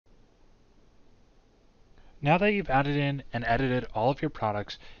Now that you've added in and edited all of your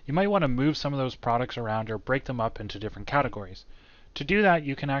products, you might want to move some of those products around or break them up into different categories. To do that,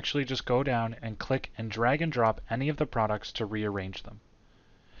 you can actually just go down and click and drag and drop any of the products to rearrange them.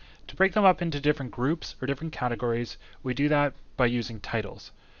 To break them up into different groups or different categories, we do that by using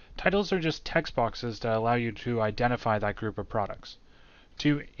titles. Titles are just text boxes that allow you to identify that group of products.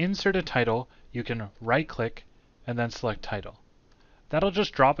 To insert a title, you can right-click and then select Title. That'll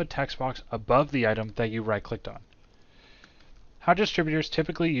just drop a text box above the item that you right-clicked on. How distributors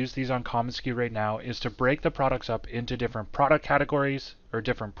typically use these on commonsku right now is to break the products up into different product categories or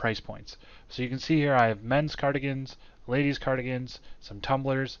different price points. So you can see here I have men's cardigans, ladies' cardigans, some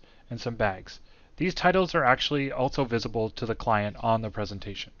tumblers, and some bags. These titles are actually also visible to the client on the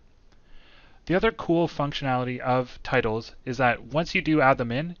presentation. The other cool functionality of titles is that once you do add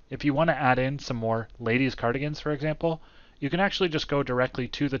them in, if you want to add in some more ladies' cardigans, for example, you can actually just go directly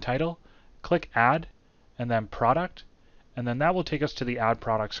to the title, click Add, and then Product, and then that will take us to the Add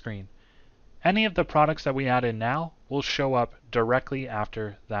Product screen. Any of the products that we add in now will show up directly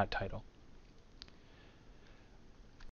after that title.